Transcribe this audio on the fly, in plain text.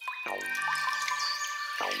Hi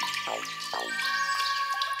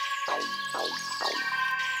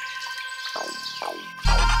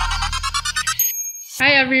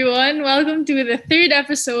everyone, welcome to the third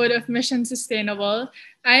episode of Mission Sustainable.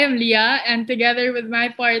 I am Leah, and together with my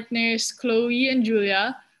partners Chloe and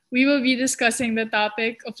Julia, we will be discussing the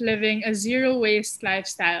topic of living a zero waste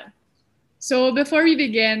lifestyle. So before we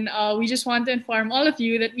begin, we just want to inform all of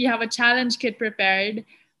you that we have a challenge kit prepared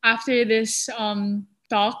after this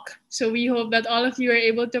talk. So we hope that all of you are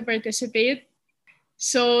able to participate.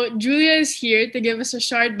 So Julia is here to give us a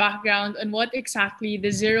short background on what exactly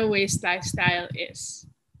the zero waste lifestyle is.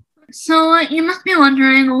 So you must be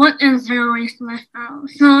wondering, what is zero waste lifestyle?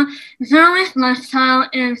 So zero waste lifestyle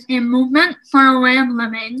is a movement for a way of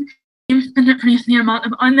living aims to decrease the amount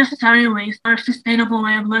of unnecessary waste or sustainable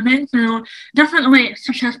way of living through different ways,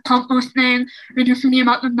 such as composting, reducing the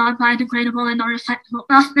amount of non-biodegradable and non-recyclable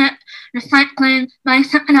plastic, recycling, buying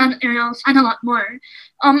second-hand materials, and a lot more.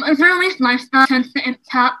 A zero waste lifestyle tends to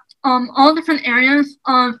impact all different areas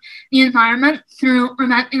of the environment through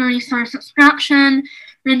preventing resource extraction,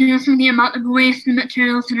 reducing the amount of waste and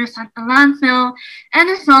materials that are sent to landfill, and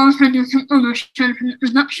as well as reducing pollution from the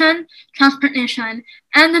production, transportation,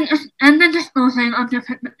 and the disposing of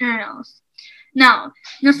different materials. Now,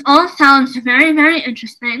 this all sounds very, very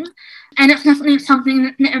interesting, and it's definitely something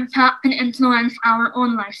that can impact and influence our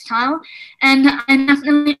own lifestyle, and I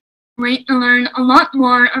definitely wait to learn a lot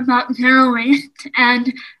more about zero waste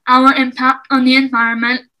and our impact on the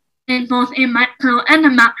environment in both a micro and a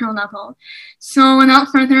macro level. So without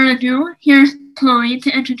further ado, here's Chloe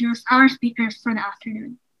to introduce our speakers for the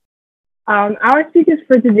afternoon. Our speakers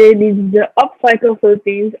for today lead the Upcycle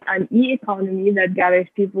Philippines, an e-economy that gathers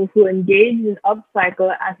people who engage in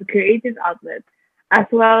upcycle as a creative outlet, as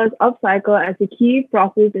well as upcycle as a key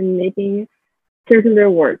process in making circular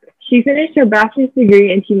work. She finished her bachelor's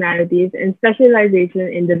degree in humanities and specialization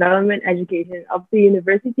in development education of the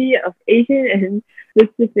University of Asian and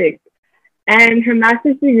Pacific, and her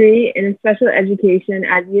master's degree in special education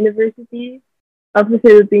at University of the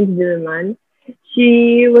Philippines, Diliman.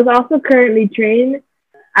 She was also currently trained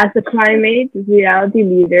as a climate reality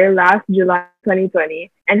leader last July 2020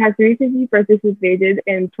 and has recently participated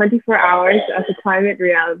in 24 hours as a climate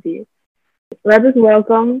reality. Let us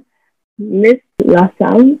welcome Miss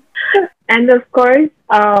Lasam and of course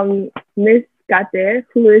Miss Kate,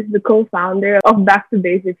 who is the co-founder of Back to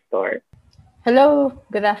Basics Store. Hello,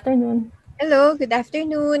 good afternoon. Hello, good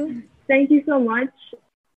afternoon. Thank you so much.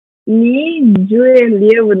 Me, Julia, and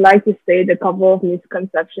Leah would like to state a couple of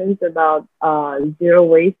misconceptions about zero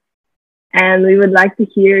waste, and we would like to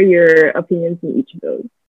hear your opinions on each of those.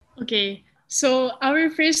 Okay, so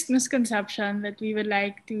our first misconception that we would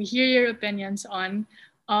like to hear your opinions on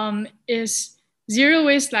is zero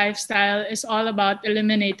waste lifestyle is all about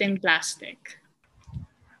eliminating plastic.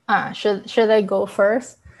 Should I go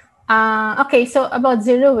first? Okay, so about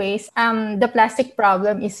zero waste, the plastic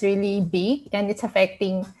problem is really big and it's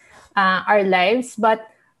affecting our lives. But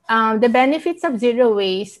the benefits of zero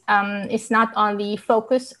waste is not only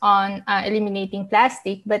focused on eliminating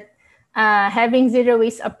plastic, but having zero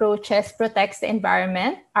waste approaches protects the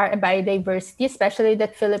environment, our biodiversity, especially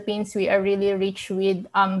that Philippines, we are really rich with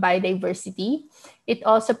biodiversity. It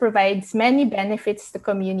also provides many benefits to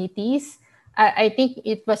communities. I think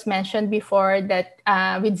it was mentioned before that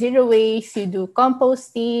with zero waste, you do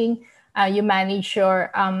composting, you manage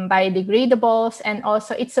your biodegradables, and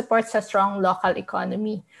also it supports a strong local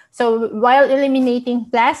economy. So while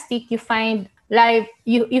eliminating plastic, you find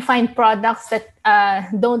you find products that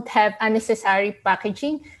don't have unnecessary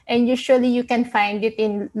packaging, and usually you can find it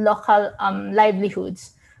in local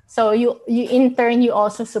livelihoods. So you in turn, you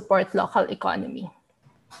also support local economy.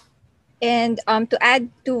 And to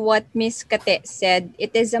add to what Ms. Kate said,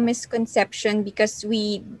 it is a misconception because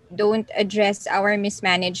we don't address our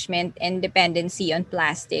mismanagement and dependency on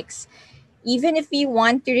plastics. Even if we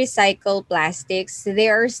want to recycle plastics,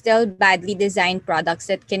 there are still badly designed products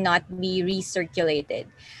that cannot be recirculated.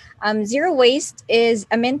 Zero waste is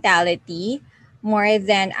a mentality more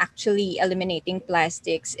than actually eliminating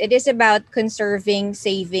plastics. It is about conserving,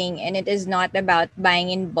 saving, and it is not about buying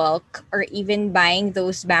in bulk or even buying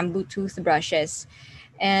those bamboo toothbrushes.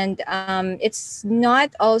 And it's not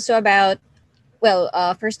also about,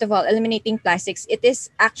 first of all, eliminating plastics. It is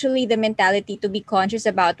actually the mentality to be conscious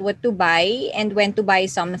about what to buy and when to buy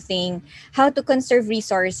something, how to conserve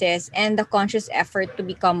resources, and the conscious effort to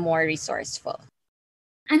become more resourceful.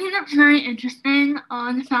 I think that's very interesting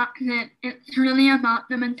on the fact that it's really about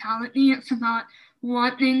the mentality. It's about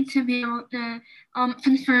wanting to be able to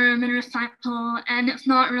conserve and recycle, and it's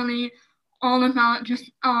not really all about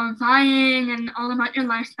just buying and all about your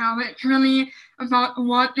lifestyle, but it's really about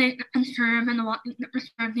what they conserve and what they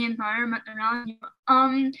preserve the environment around you.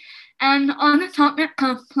 And on the topic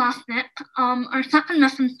of plastic, our second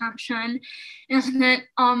misconception is that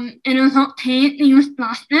it is okay to use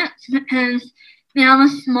plastics because they have a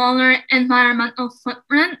smaller environmental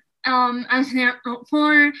footprint as they're built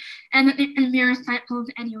for, and that they can be recycled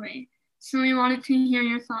anyway. So we wanted to hear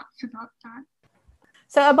your thoughts about that.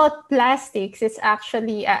 So about plastics, it's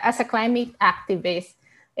actually, as a climate activist,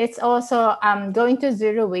 it's also going to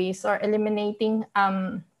zero waste or eliminating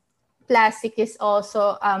plastic is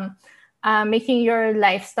also making your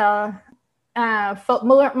lifestyle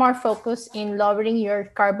more focused in lowering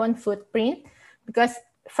your carbon footprint, because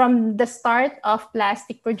from the start of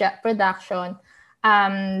plastic production,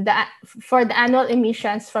 for the annual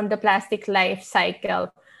emissions from the plastic life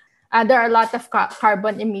cycle, there are a lot of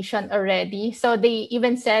carbon emission already. So they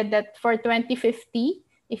even said that for 2050,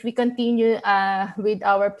 if we continue with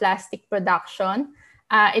our plastic production,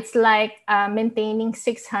 it's like maintaining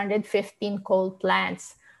 615 coal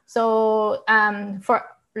plants. So for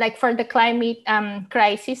the climate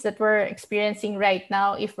crisis that we're experiencing right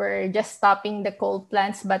now, if we're just stopping the coal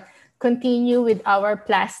plants but continue with our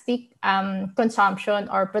plastic consumption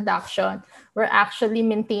or production, we're actually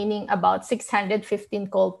maintaining about 615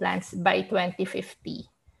 coal plants by 2050.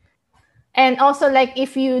 And also, like,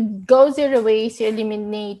 if you go zero waste, you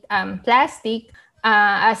eliminate plastic.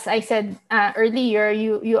 As I said earlier,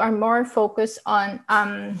 you are more focused on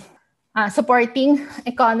supporting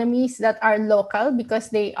economies that are local because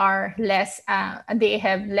they are less, they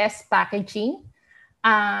have less packaging.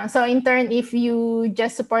 So in turn, if you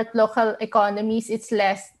just support local economies, it's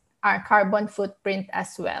less our carbon footprint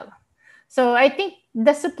as well. So I think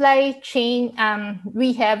the supply chain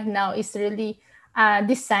we have now is really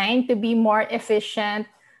designed to be more efficient,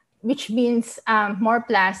 which means more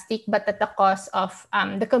plastic, but at the cost of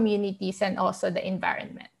the communities and also the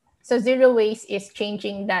environment. So zero waste is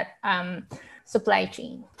changing that supply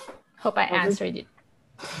chain. Hope I answered it.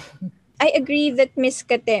 I agree that Ms.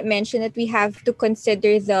 Kate mentioned that we have to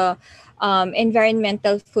consider the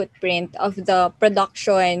environmental footprint of the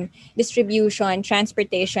production, distribution,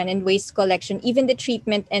 transportation, and waste collection, even the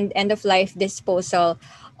treatment and end-of-life disposal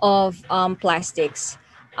of plastics.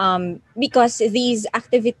 Because these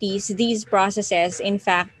activities, these processes, in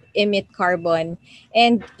fact, emit carbon.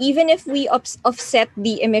 And even if we offset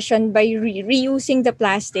the emission by reusing the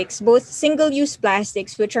plastics, both single-use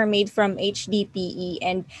plastics, which are made from HDPE,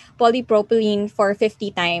 and polypropylene for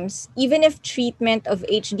 50 times, even if treatment of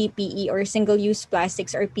HDPE or single-use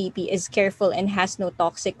plastics or PP is careful and has no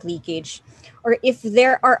toxic leakage, or if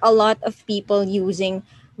there are a lot of people reusing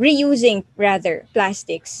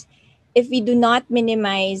plastics, if we do not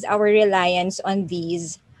minimize our reliance on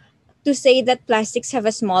these, to say that plastics have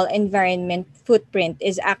a small environment footprint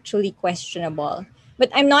is actually questionable. But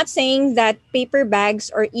I'm not saying that paper bags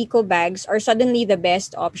or eco bags are suddenly the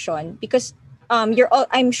best option, because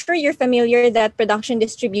I'm sure you're familiar that production,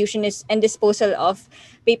 distribution is and disposal of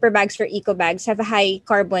paper bags or eco bags have a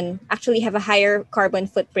higher carbon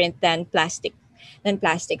footprint than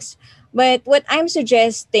plastics. But what I'm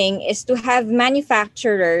suggesting is to have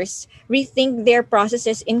manufacturers rethink their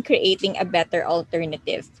processes in creating a better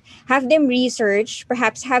alternative. Have them research,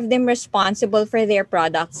 perhaps have them responsible for their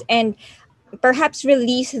products, and perhaps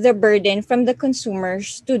release the burden from the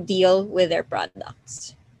consumers to deal with their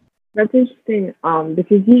products. That's interesting.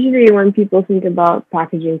 Because usually when people think about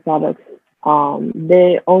packaging products,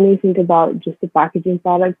 they only think about just the packaging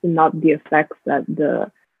products and not the effects that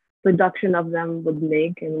the production of them would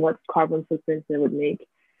make and what carbon footprints they would make.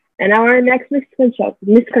 And our next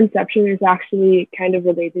misconception is actually kind of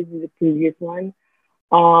related to the previous one,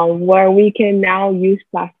 where we can now use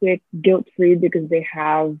plastic guilt-free because they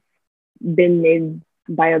have been made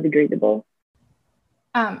biodegradable.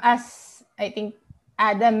 As I think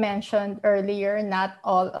Adam mentioned earlier, not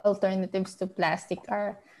all alternatives to plastic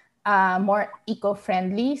are more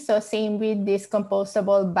eco-friendly. So same with this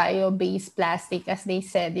compostable bio-based plastic, as they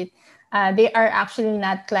said it. They are actually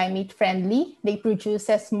not climate friendly. They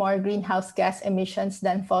produce more greenhouse gas emissions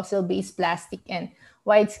than fossil-based plastic, and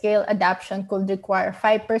wide-scale adoption could require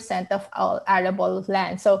 5% of all arable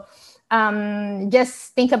land. So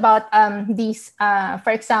just think about these.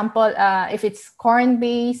 For example, if it's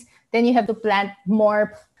corn-based, then you have to plant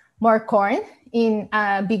more corn in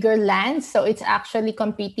bigger lands. So it's actually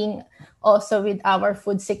competing also with our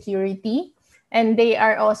food security. And they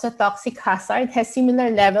are also toxic hazard, has similar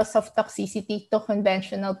levels of toxicity to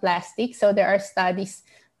conventional plastic. So there are studies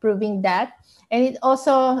proving that. And it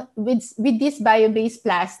also, with this bio-based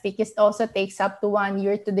plastic, it also takes up to 1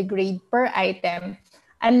 year to degrade per item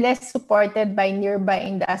unless supported by nearby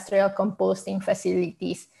industrial composting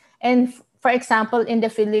facilities. And for example, in the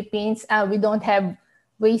Philippines, we don't have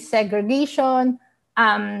waste segregation,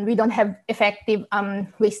 we don't have effective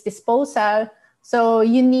waste disposal. So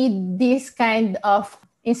you need this kind of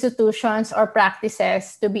institutions or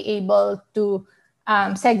practices to be able to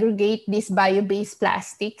segregate these bio-based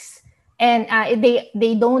plastics. And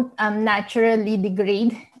they don't naturally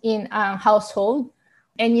degrade in household,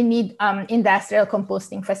 and you need industrial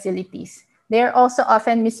composting facilities. They are also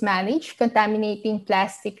often mismanaged, contaminating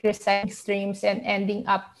plastic recycling streams and ending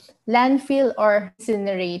up landfill or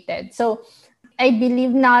incinerated. So I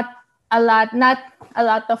believe not a lot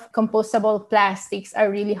of compostable plastics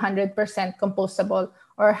are really 100% compostable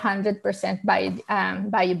or 100%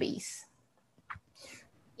 bio-based.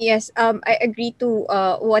 Yes, I agree to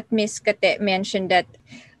what Ms. Kate mentioned, that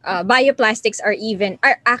bioplastics are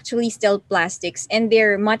actually still plastics, and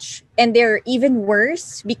they're even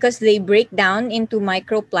worse because they break down into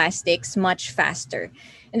microplastics much faster.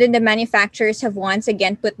 And then the manufacturers have once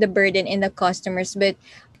again put the burden in the customers, but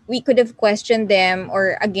we could have questioned them,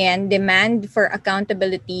 or again demand for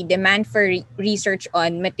accountability, demand for research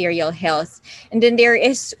on material health. And then there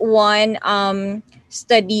is one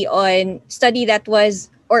study that was,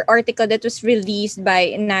 or article that was released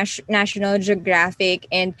by National Geographic,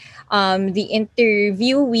 and the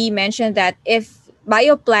interview we mentioned that if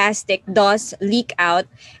bioplastic does leak out,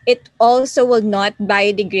 it also will not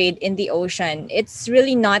biodegrade in the ocean. It's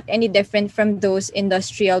really not any different from those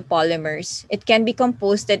industrial polymers. It can be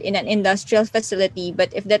composted in an industrial facility,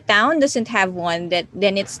 but if the town doesn't have one,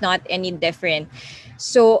 then it's not any different.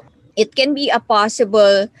 So it can be a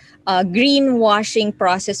possible greenwashing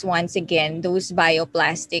process once again, those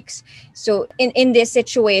bioplastics. So in this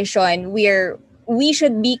situation, we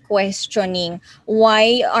should be questioning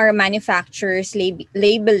why are manufacturers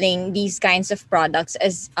labeling these kinds of products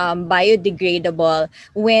as biodegradable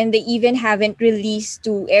when they even haven't released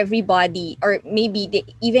to everybody, or maybe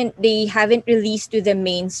they haven't released to the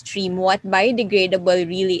mainstream what biodegradable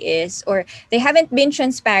really is, or they haven't been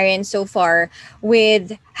transparent so far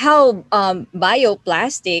with how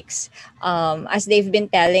bioplastics, as they've been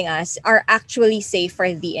telling us, are actually safe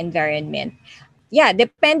for the environment. Yeah,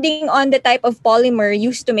 depending on the type of polymer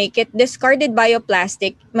used to make it, discarded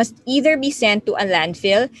bioplastic must either be sent to a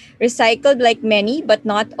landfill, recycled like many but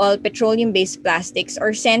not all petroleum-based plastics,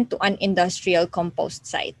 or sent to an industrial compost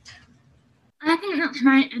site. I think that's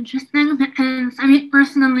very interesting because, I mean,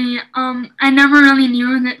 personally, I never really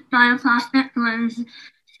knew that bioplastic was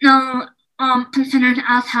still considered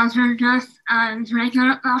as hazardous as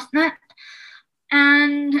regular plastic.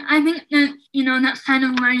 And I think that, that's kind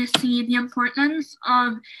of where you see the importance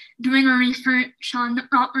of doing a research on the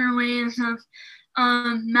proper ways of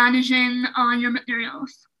managing your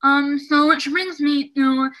materials. So which brings me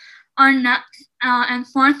to our next and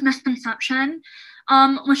fourth misconception,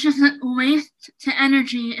 which is that waste to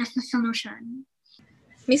energy is the solution.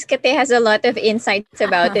 Miss Kate has a lot of insights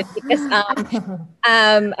about it because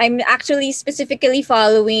I'm actually specifically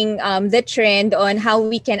following the trend on how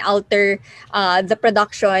we can alter the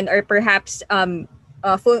production, or perhaps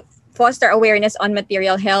foster awareness on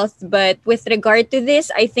material health. But with regard to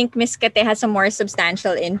this, I think Miss Kate has a more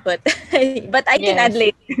substantial input. But I can add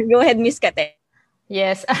later. Go ahead, Miss Kate.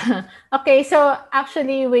 Yes. Okay, so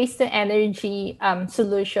actually waste to energy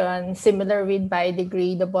solution similar with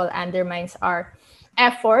biodegradable undermines our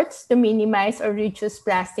efforts to minimize or reduce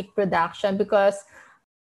plastic production, because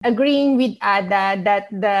agreeing with Ada that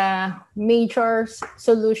the major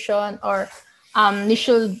solution, or we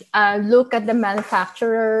should look at the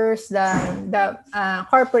manufacturers, the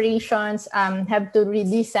corporations have to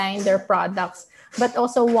redesign their products, but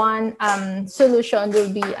also one solution will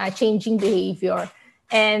be changing behavior.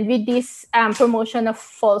 And with this promotion of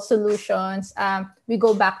false solutions, we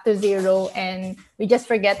go back to zero and we just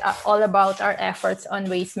forget all about our efforts on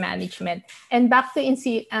waste management. And back to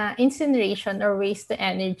incineration or waste to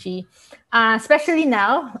energy, especially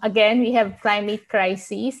now, again, we have climate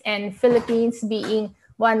crisis, and Philippines being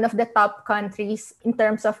one of the top countries in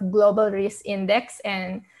terms of global risk index,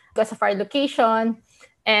 and because of our location.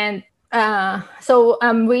 And so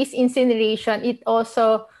waste incineration, it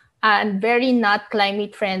also very not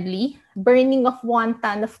climate friendly. Burning of 1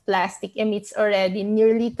 ton of plastic emits already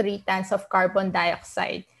nearly 3 tons of carbon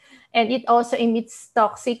dioxide. And it also emits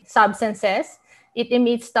toxic substances. It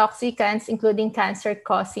emits toxicants, including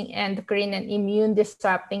cancer-causing, endocrine, and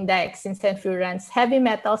immune-disrupting dioxins and furans, heavy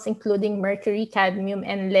metals, including mercury, cadmium,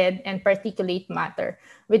 and lead, and particulate matter.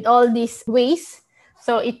 With all these waste,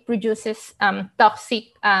 So it produces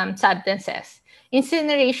toxic substances.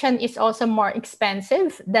 Incineration is also more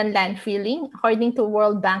expensive than landfilling. According to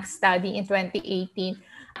World Bank study in 2018,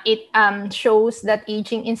 it shows that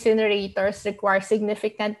aging incinerators require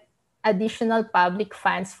significant additional public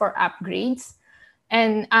funds for upgrades.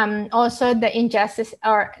 And also the injustice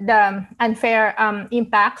or the unfair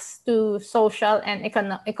impacts to social and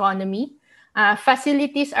economy.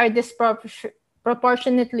 Facilities are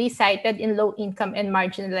disproportionately cited in low-income and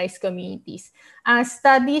marginalized communities.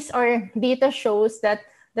 Studies or data shows that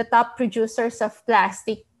the top producers of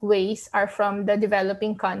plastic waste are from the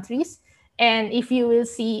developing countries. And if you will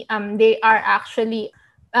see, they are actually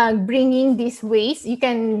bringing this waste. You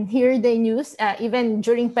can hear the news, even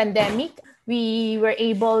during pandemic, we were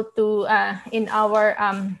able to, in our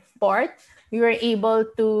port, we were able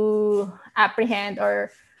to apprehend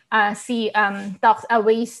or see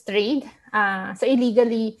waste trade, so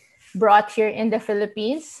illegally brought here in the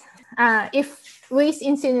Philippines. If waste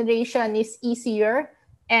incineration is easier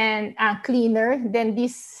and cleaner, then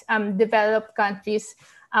these developed countries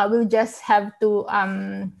will just have to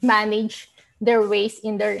manage their waste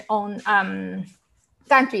in their own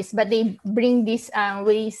countries, but they bring this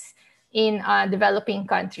waste in developing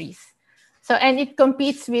countries. So, and it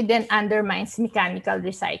competes with and undermines mechanical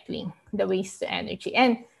recycling, the waste to energy.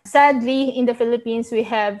 And sadly, in the Philippines, we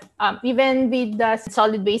have, even with the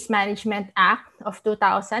Solid Waste Management Act of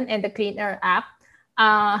 2000 and the Clean Air Act,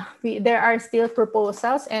 there are still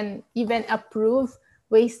proposals and even approved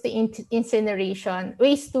waste to incineration,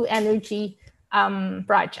 waste to energy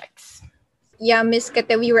projects. Yeah, Ms.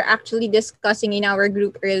 Kate, we were actually discussing in our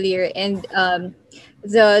group earlier, and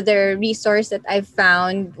the resource that I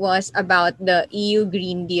found was about the EU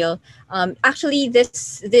Green Deal. Actually,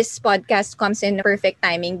 this podcast comes in perfect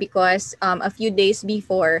timing because a few days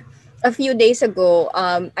ago,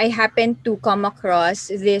 I happened to come across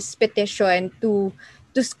this petition to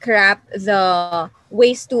scrap the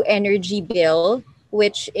waste to energy bill,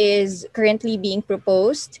 which is currently being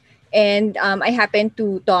proposed. And I happened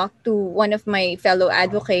to talk to one of my fellow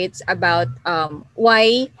advocates about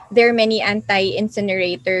why there are many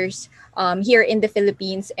anti-incinerators here in the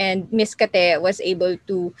Philippines, and Ms. Kate was able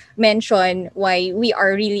to mention why we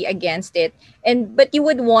are really against it. And but you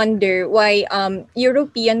would wonder why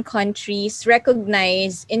European countries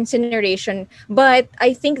recognize incineration, but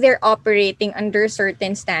I think they're operating under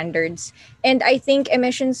certain standards. And I think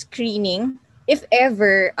emission screening, if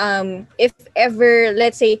ever,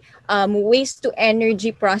 let's say, waste to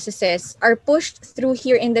energy processes are pushed through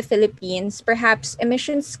here in the Philippines, perhaps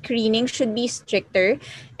emission screening should be stricter,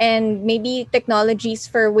 and maybe technologies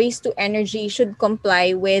for waste to energy should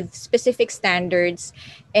comply with specific standards.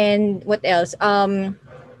 And what else?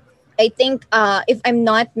 I think, if I'm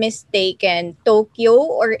not mistaken, Tokyo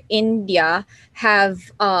or India have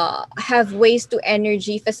waste to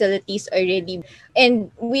energy facilities already,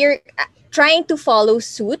 and we're trying to follow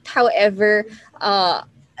suit. However,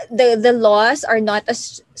 the laws are not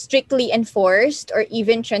as strictly enforced or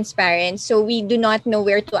even transparent, so we do not know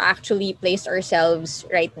where to actually place ourselves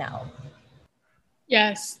right now.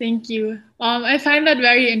 Yes, thank you. I find that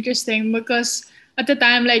very interesting because at a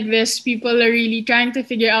time like this, people are really trying to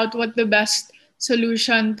figure out what the best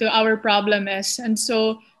solution to our problem is. And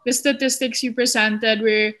so the statistics you presented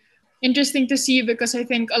were interesting to see because I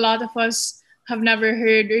think a lot of us have never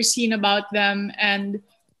heard or seen about them, and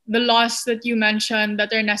the laws that you mentioned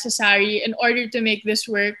that are necessary in order to make this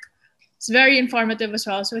work. It's very informative as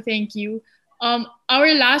well. So thank you.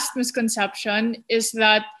 Our last misconception is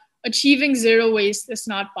that achieving zero waste is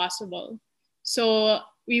not possible. So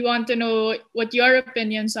we want to know what your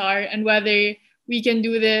opinions are and whether we can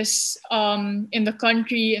do this in the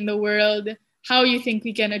country, in the world, how you think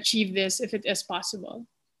we can achieve this if it is possible.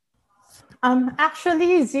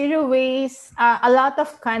 Actually, zero waste, a lot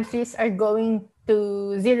of countries are going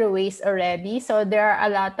to zero waste already. So there are a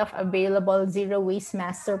lot of available zero waste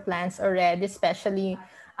master plans already, especially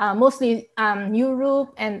mostly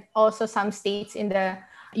Europe and also some states in the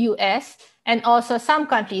US and also some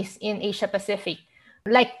countries in Asia Pacific.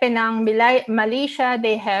 Like Penang, Malaysia,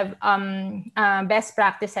 they have best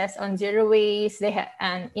practices on zero waste. They have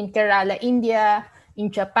in Kerala, India, in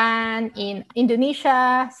Japan, in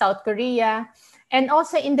Indonesia, South Korea, and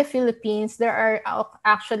also in the Philippines. There are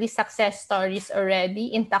actually success stories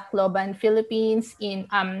already in Tacloban, Philippines, in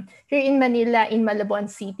here in Manila, in Malabon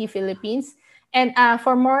City, Philippines. And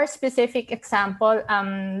for more specific example,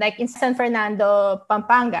 like in San Fernando,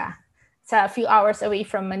 Pampanga, it's a few hours away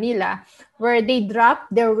from Manila, where they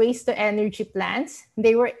dropped their waste to energy plants.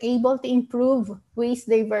 They were able to improve waste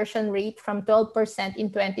diversion rate from 12%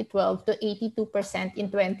 in 2012 to 82%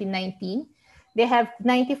 in 2019. They have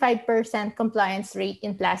 95% compliance rate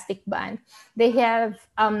in plastic ban. They have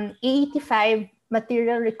 85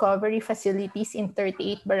 material recovery facilities in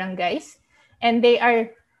 38 barangays. And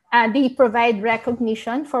they provide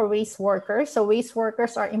recognition for waste workers. So waste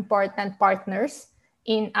workers are important partners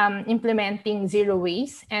in implementing zero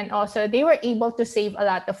waste. And also they were able to save a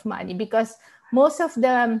lot of money because most of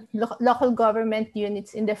the local government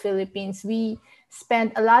units in the Philippines, we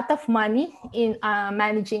spend a lot of money in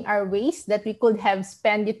managing our waste that we could have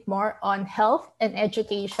spent it more on health and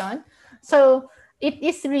education. So it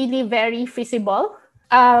is really very feasible.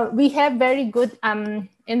 We have very good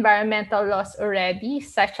environmental laws already,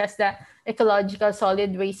 such as the Ecological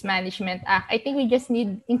Solid Waste Management Act. I think we just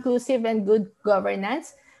need inclusive and good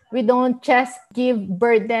governance. We don't just give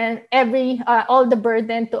burden all the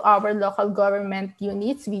burden to our local government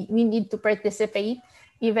units. We need to participate,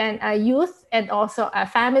 even youth and also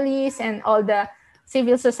families and all the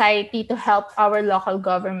civil society to help our local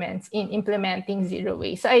governments in implementing zero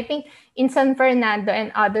waste. So I think in San Fernando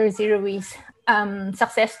and other zero waste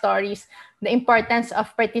success stories, the importance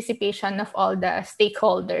of participation of all the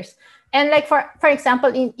stakeholders. And like for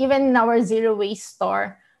example, even in our zero waste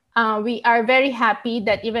store, we are very happy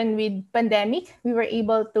that even with pandemic, we were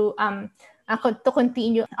able to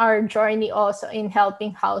continue our journey also in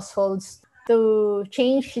helping households to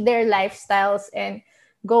change their lifestyles and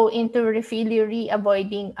go into refillery,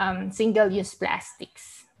 avoiding single-use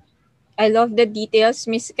plastics. I love the details,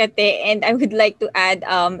 Miss Kate, and I would like to add,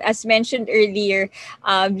 as mentioned earlier,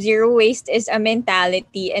 zero waste is a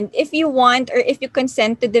mentality, and if you want or if you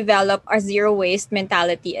consent to develop a zero waste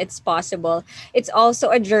mentality, it's possible. It's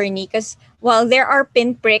also a journey because while there are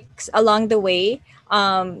pinpricks along the way,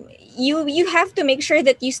 you have to make sure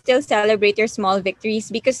that you still celebrate your small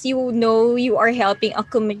victories because you know you are helping a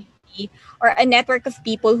community or a network of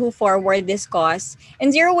people who forward this cause.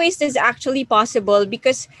 And zero waste is actually possible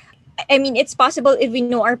because I mean, it's possible if we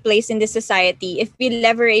know our place in this society, if we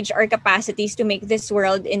leverage our capacities to make this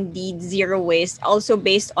world indeed zero waste, also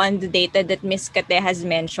based on the data that Ms. Kate has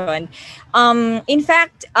mentioned. In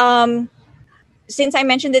fact, since I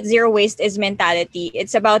mentioned that zero waste is mentality,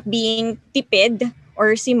 it's about being tipid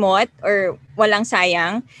or simot or walang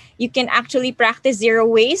sayang. You can actually practice zero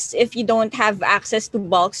waste if you don't have access to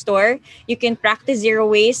bulk store. You can practice zero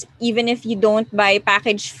waste even if you don't buy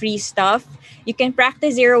package free stuff. You can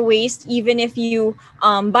practice zero waste even if you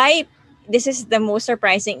buy, this is the most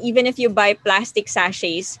surprising, even if you buy plastic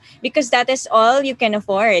sachets because that is all you can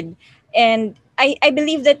afford. And I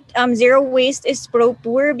believe that zero waste is pro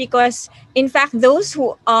poor because in fact those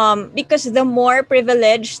who because the more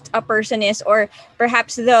privileged a person is or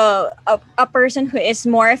perhaps a person who is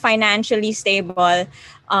more financially stable,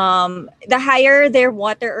 the higher their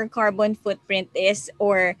water or carbon footprint is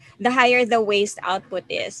or the higher the waste output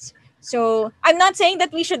is. So I'm not saying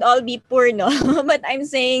that we should all be poor, no, but I'm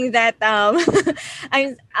saying that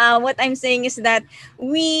I'm what I'm saying is that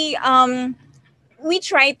we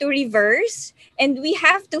try to reverse and we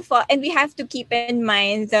have to keep in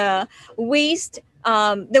mind the waste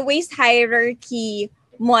hierarchy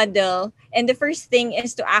model, and the first thing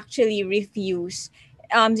is to actually refuse.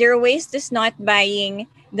 Zero waste is not buying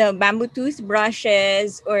the bamboo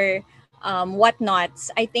toothbrushes or whatnots.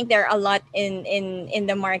 I think there are a lot in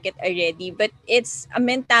the market already, but it's a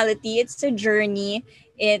mentality, it's a journey,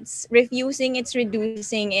 it's refusing, it's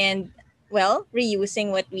reducing, and well, reusing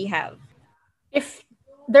what we have. If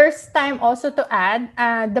there's time also to add,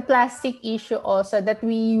 the plastic issue also that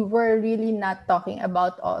we were really not talking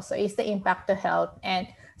about also is the impact to health. And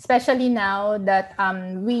especially now that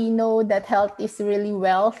we know that health is really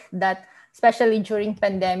wealth, that especially during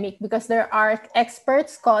pandemic, because there are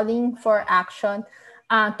experts calling for action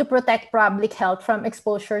to protect public health from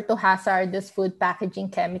exposure to hazardous food packaging,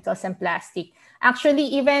 chemicals, and plastic. Actually,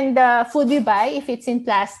 even the food we buy, if it's in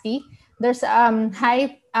plastic, there's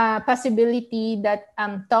high possibility that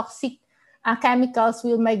toxic chemicals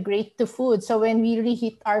will migrate to food. So when we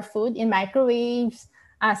reheat our food in microwaves,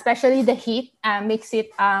 especially the heat makes it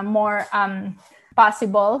more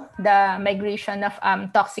possible, the migration of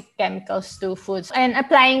toxic chemicals to foods. And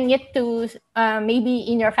applying it to maybe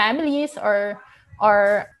in your families or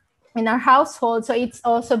in our household. So it's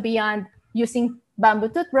also beyond using bamboo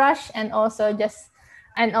toothbrush and also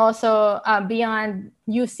beyond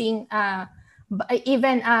using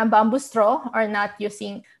even bamboo straw or not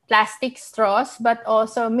using plastic straws, but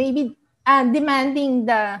also maybe demanding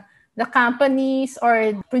the companies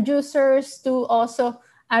or producers to also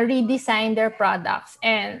redesign their products.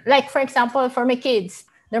 And like, for example, for my kids,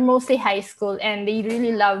 they're mostly high school and they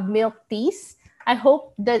really love milk teas. I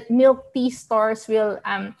hope that milk tea stores will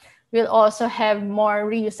will also have more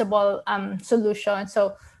reusable solutions.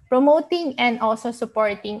 So promoting and also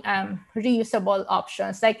supporting reusable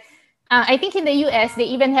options. Like I think in the US, they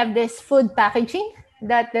even have this food packaging,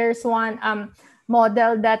 that there's one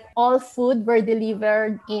model that all food were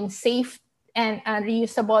delivered in safe and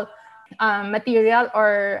reusable material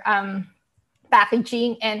or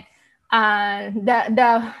packaging, and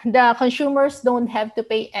the consumers don't have to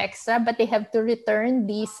pay extra, but they have to return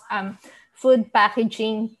these food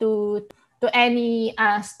packaging to any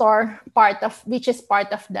store part of which is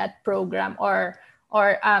part of that program, or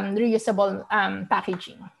reusable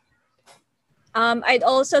packaging. I'd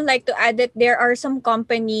also like to add that there are some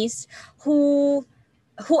companies who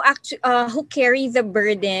who carry the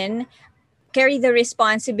burden, carry the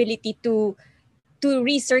responsibility to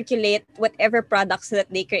recirculate whatever products that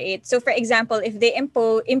they create. So for example, if they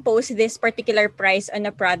impose this particular price on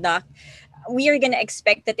a product, we are going to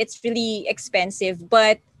expect that it's really expensive,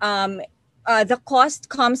 but the cost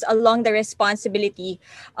comes along the responsibility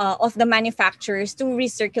of the manufacturers to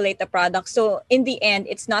recirculate the product. So in the end,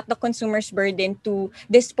 it's not the consumer's burden to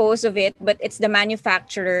dispose of it, but it's the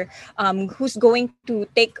manufacturer who's going to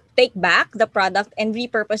take back the product and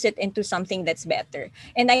repurpose it into something that's better.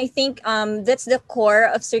 And I think that's the core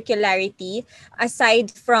of circularity. Aside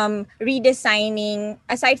from redesigning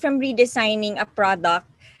a product,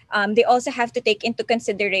 they also have to take into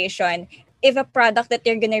consideration if a product that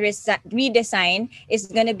they're going to redesign is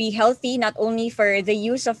going to be healthy, not only for the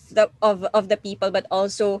use of the people, but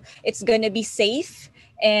also it's going to be safe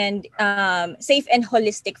and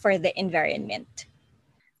holistic for the environment.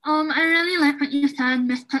 I really like what you said,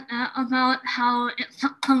 Ms. Patet, about how it's a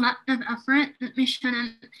collective effort, that we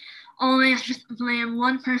shouldn't always just blame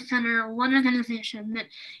one person or one organization, that,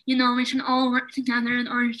 we should all work together in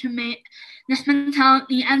order to make this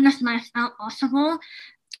mentality and this lifestyle possible.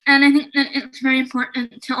 And I think that it's very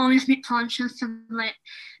important to always be conscious of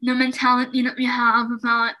the mentality that we have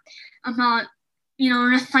about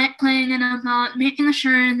recycling, and about making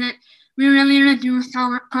sure that we really reduce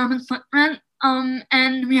our carbon footprint.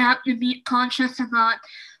 And we have to be conscious about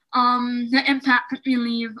the impact that we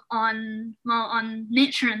leave on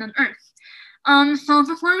nature and on Earth. So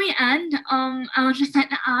before we end, I would just like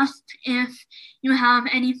to ask if you have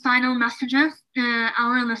any final messages to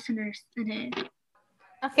our listeners today.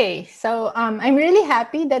 Okay, so I'm really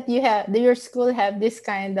happy that your school have this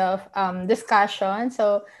kind of discussion.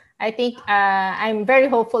 So I think I'm very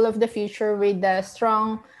hopeful of the future with the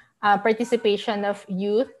strong participation of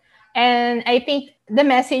youth. And I think the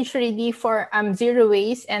message really for zero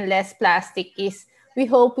waste and less plastic is we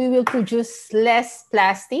hope we will produce less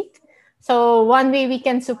plastic. So one way we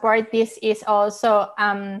can support this is also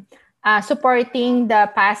supporting the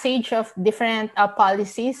passage of different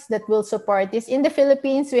policies that will support this. In the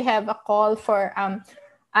Philippines, we have a call for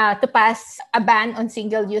to pass a ban on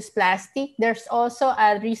single-use plastic. There's also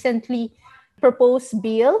a recently proposed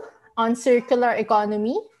bill on circular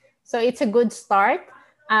economy. So it's a good start.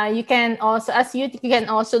 You can also, as youth, you can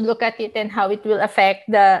also look at it and how it will affect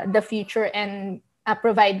the future, and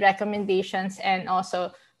provide recommendations, and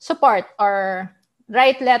also support or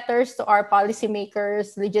write letters to our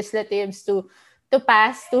policymakers, legislatives to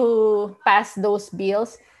pass those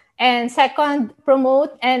bills. And second,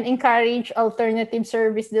 promote and encourage alternative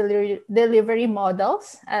service delivery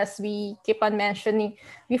models. As we keep on mentioning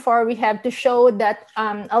before, we have to show that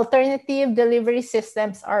alternative delivery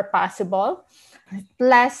systems are possible.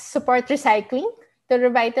 Plus, support recycling. To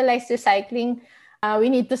revitalize recycling, we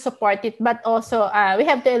need to support it, but also we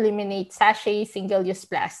have to eliminate sachet, single-use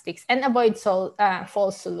plastics, and avoid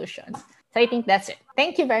false solutions. So I think that's it.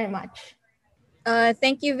 Thank you very much.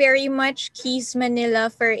 Thank you very much, Keys Manila,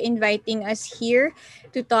 for inviting us here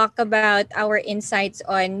to talk about our insights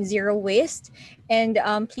on zero waste. And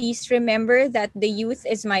please remember that the youth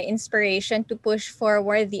is my inspiration to push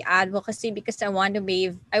forward the advocacy, because I want to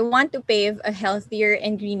pave a healthier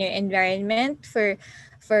and greener environment for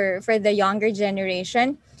the younger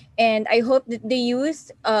generation. And I hope that the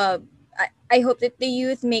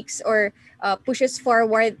youth makes or pushes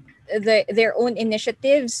forward their own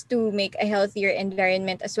initiatives to make a healthier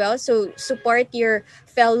environment as well. So support your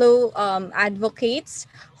fellow advocates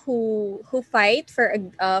who fight for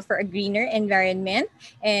a greener environment,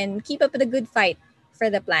 and keep up the good fight for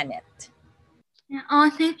the planet. Yeah,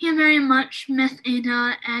 thank you very much, Miss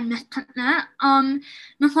Ada and Miss Patet.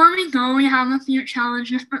 Before we go, we have a few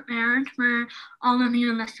challenges prepared for all of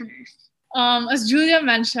you listeners. As Julia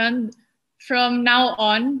mentioned, from now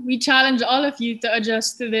on, we challenge all of you to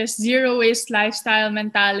adjust to this zero waste lifestyle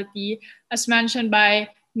mentality, as mentioned by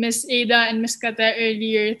Ms. Ada and Ms. Kate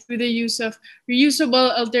earlier, through the use of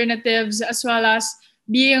reusable alternatives, as well as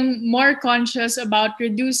being more conscious about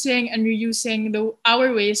reducing and reusing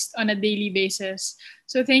our waste on a daily basis.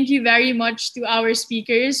 So thank you very much to our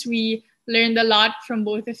speakers. We learned a lot from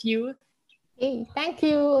both of you. Okay, thank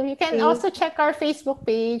you. You can also check our Facebook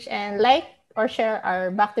page and like or share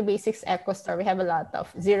our Back to Basics Ecostore. We have a lot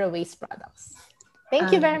of zero waste products.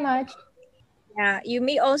 Thank you very much. Yeah, you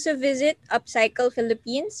may also visit Upcycle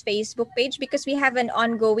Philippines Facebook page because we have an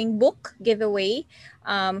ongoing book giveaway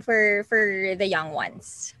for the young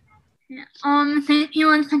ones. Yeah. Thank you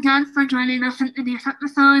once again for joining us in today's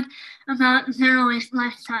episode about zero waste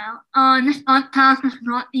lifestyle. This podcast is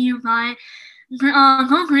brought to you by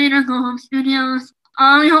Go Green or Go Home Studios.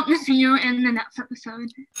 We hope to see you in the next episode.